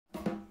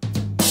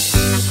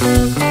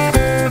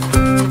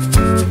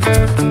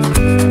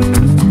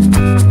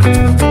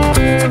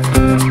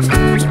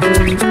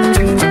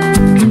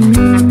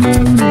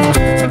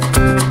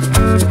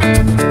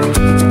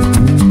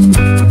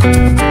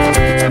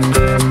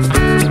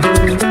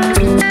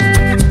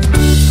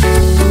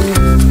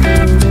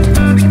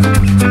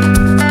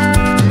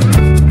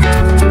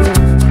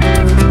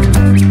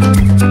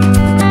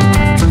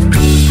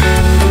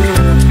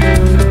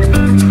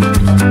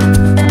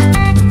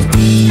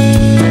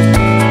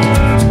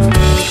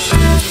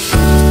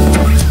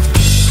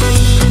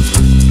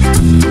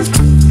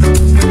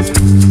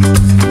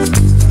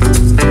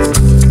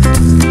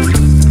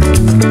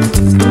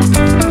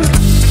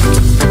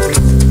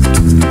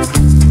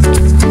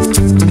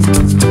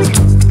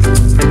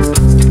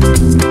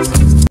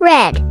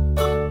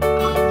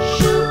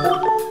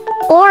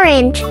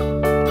orange,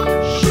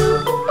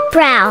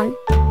 brown,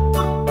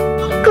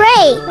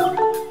 gray,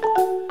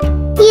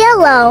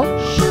 yellow,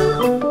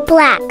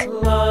 black,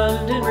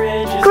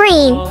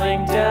 green.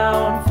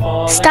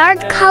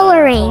 Start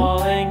coloring.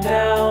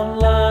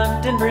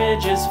 London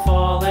Bridge is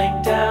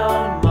falling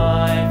down,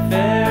 my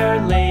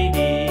fair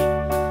lady.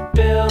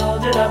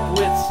 Build it up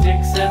with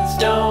sticks and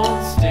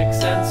stones,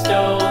 sticks and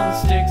stones,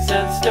 sticks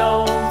and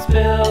stones.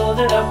 Build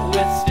it up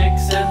with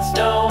sticks and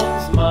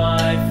stones,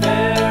 my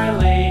fair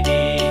lady.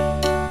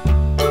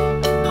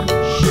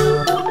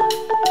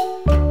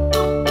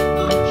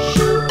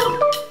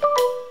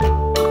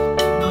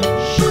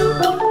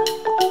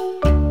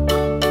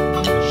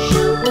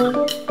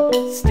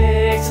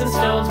 Sticks and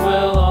stones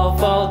will all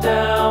fall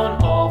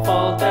down, all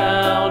fall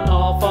down,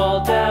 all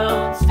fall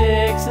down.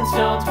 Sticks and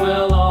stones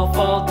will all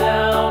fall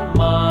down,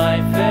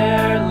 my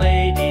fair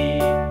lady.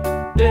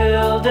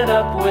 Build it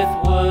up with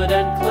wood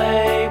and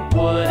clay,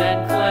 wood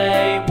and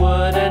clay,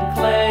 wood and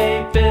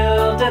clay.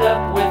 Build it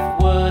up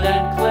with wood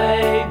and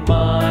clay,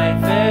 my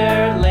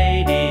fair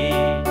lady.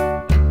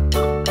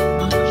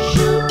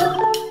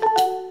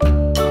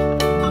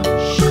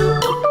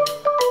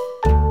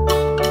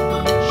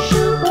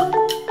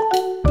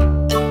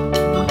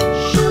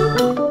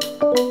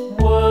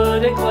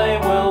 Wood and clay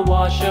will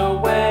wash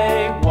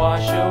away,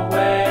 wash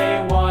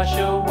away, wash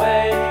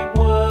away.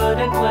 Wood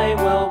and clay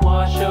will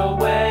wash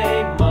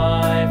away,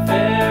 my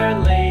fair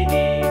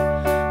lady.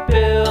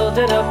 Build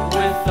it up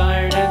with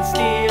iron and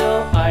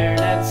steel, iron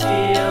and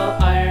steel,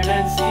 iron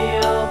and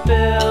steel.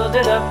 Build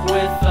it up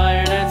with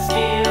iron and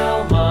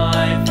steel,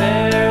 my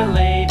fair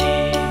lady.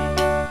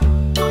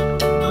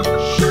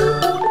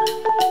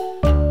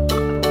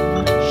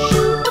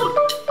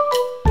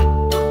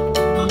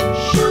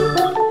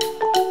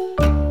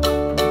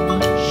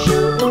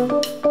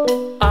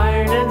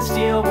 Iron and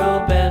steel will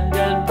bend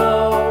and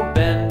bow,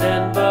 bend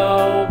and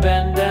bow,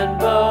 bend and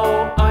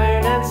bow.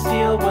 Iron and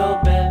steel will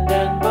bend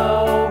and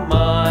bow,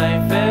 my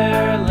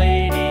fair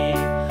lady.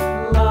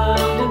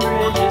 London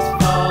Bridge is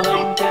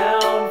falling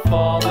down,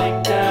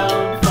 falling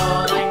down,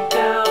 falling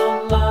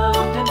down.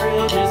 London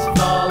Bridge is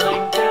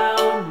falling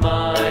down,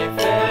 my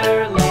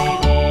fair lady.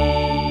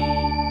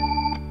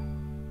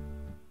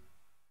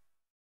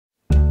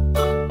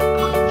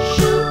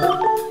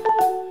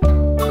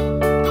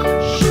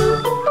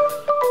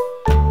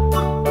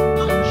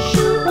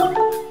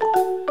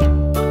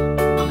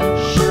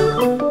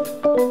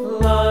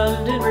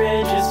 London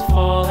Bridge is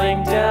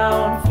falling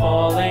down,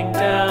 falling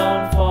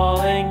down,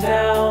 falling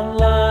down.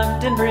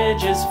 London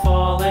Bridge is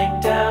falling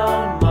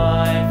down,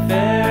 my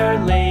fair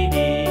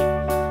lady.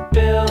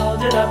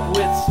 Build it up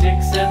with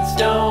sticks and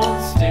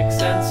stones,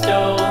 sticks and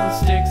stones,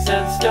 sticks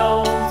and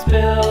stones.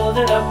 Build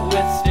it up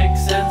with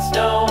sticks and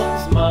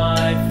stones,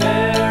 my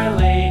fair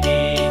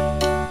lady.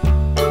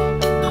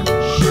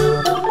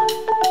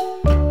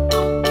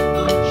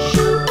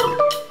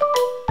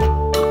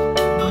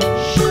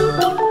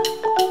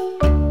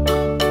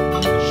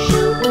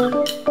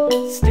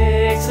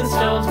 Sticks and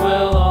stones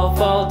will all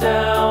fall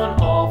down,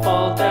 all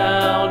fall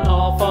down,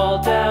 all fall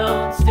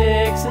down.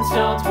 Sticks and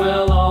stones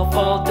will all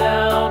fall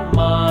down,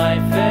 my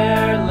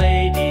fair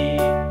lady.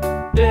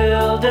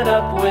 Build it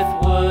up with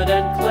wood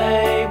and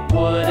clay,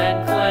 wood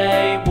and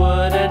clay,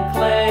 wood and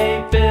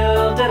clay.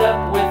 Build it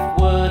up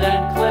with wood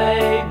and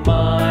clay,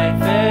 my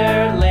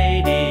fair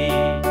lady.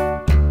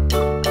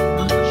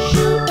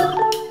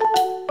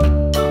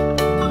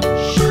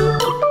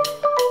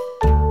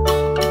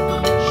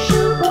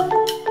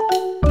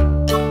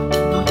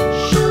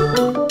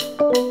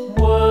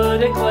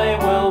 Wood and clay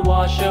will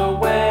wash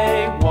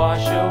away,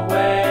 wash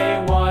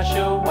away, wash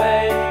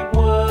away.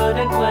 Wood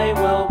and clay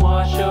will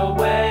wash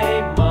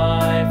away,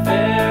 my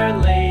fair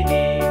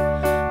lady.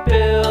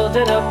 Build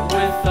it up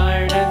with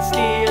iron and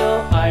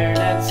steel, iron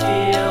and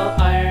steel,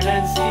 iron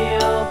and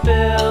steel.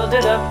 Build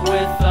it up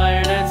with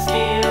iron and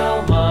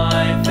steel,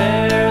 my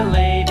fair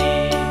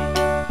lady.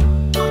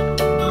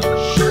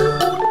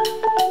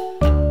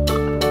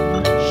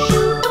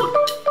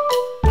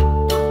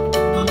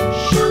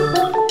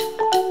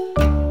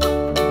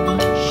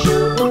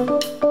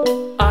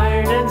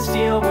 Iron and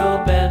steel will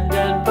bend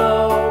and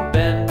bow,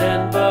 bend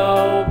and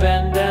bow,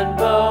 bend and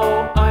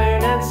bow.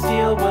 Iron and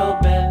steel will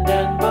bend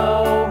and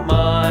bow,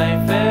 my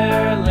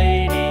fair lady.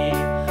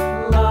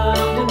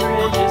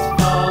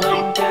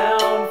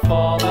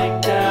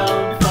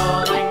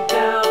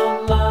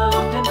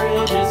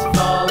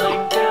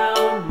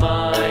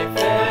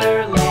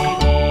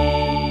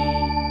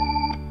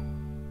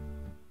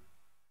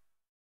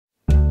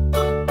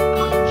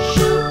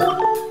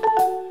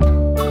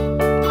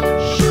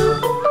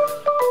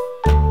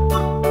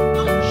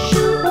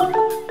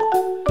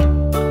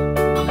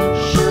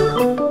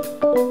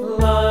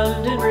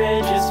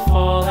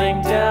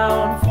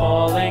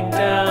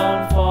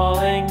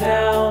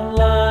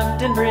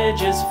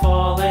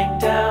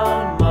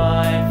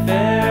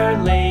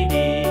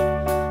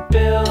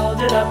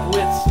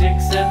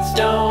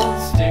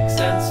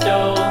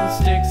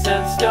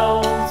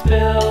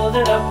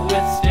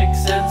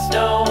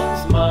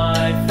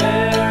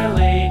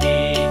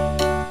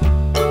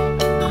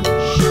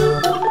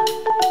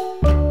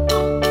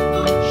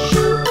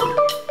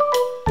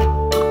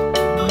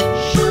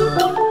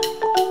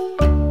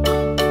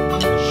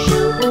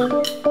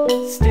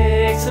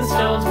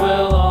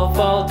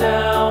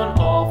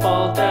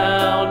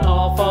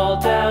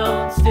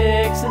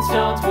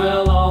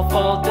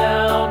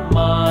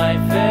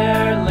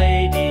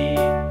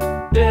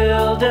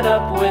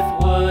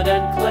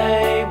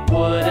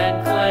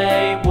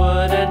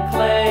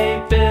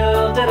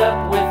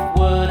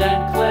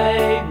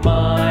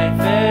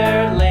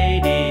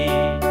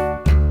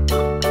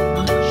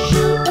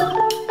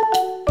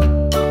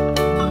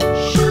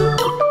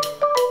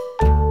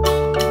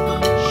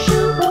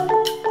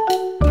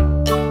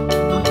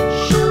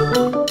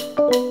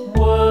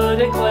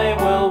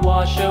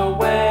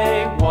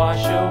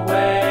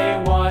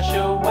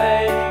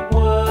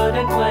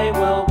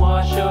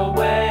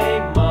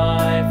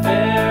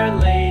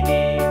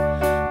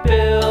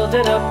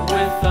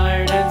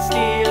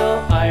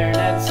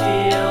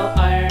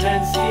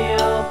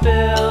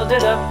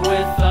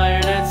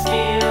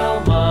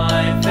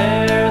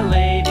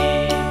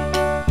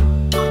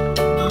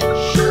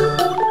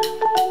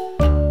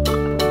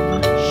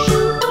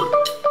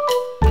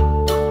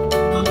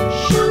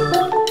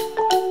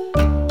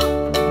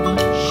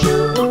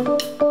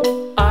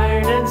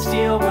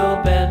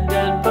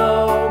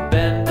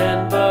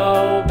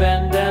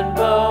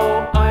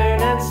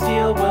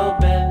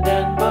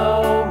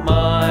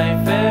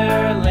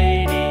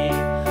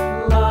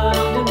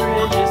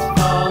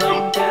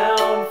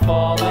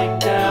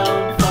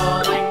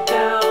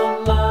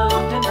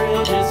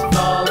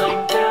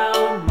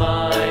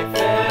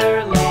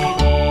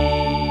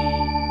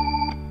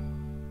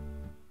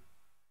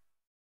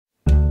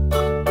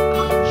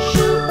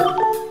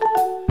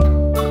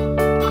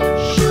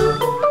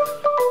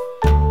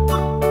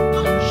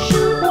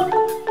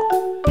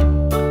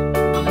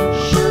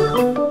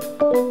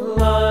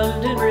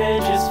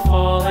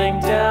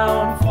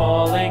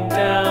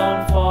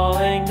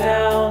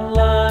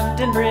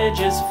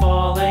 hedges fall.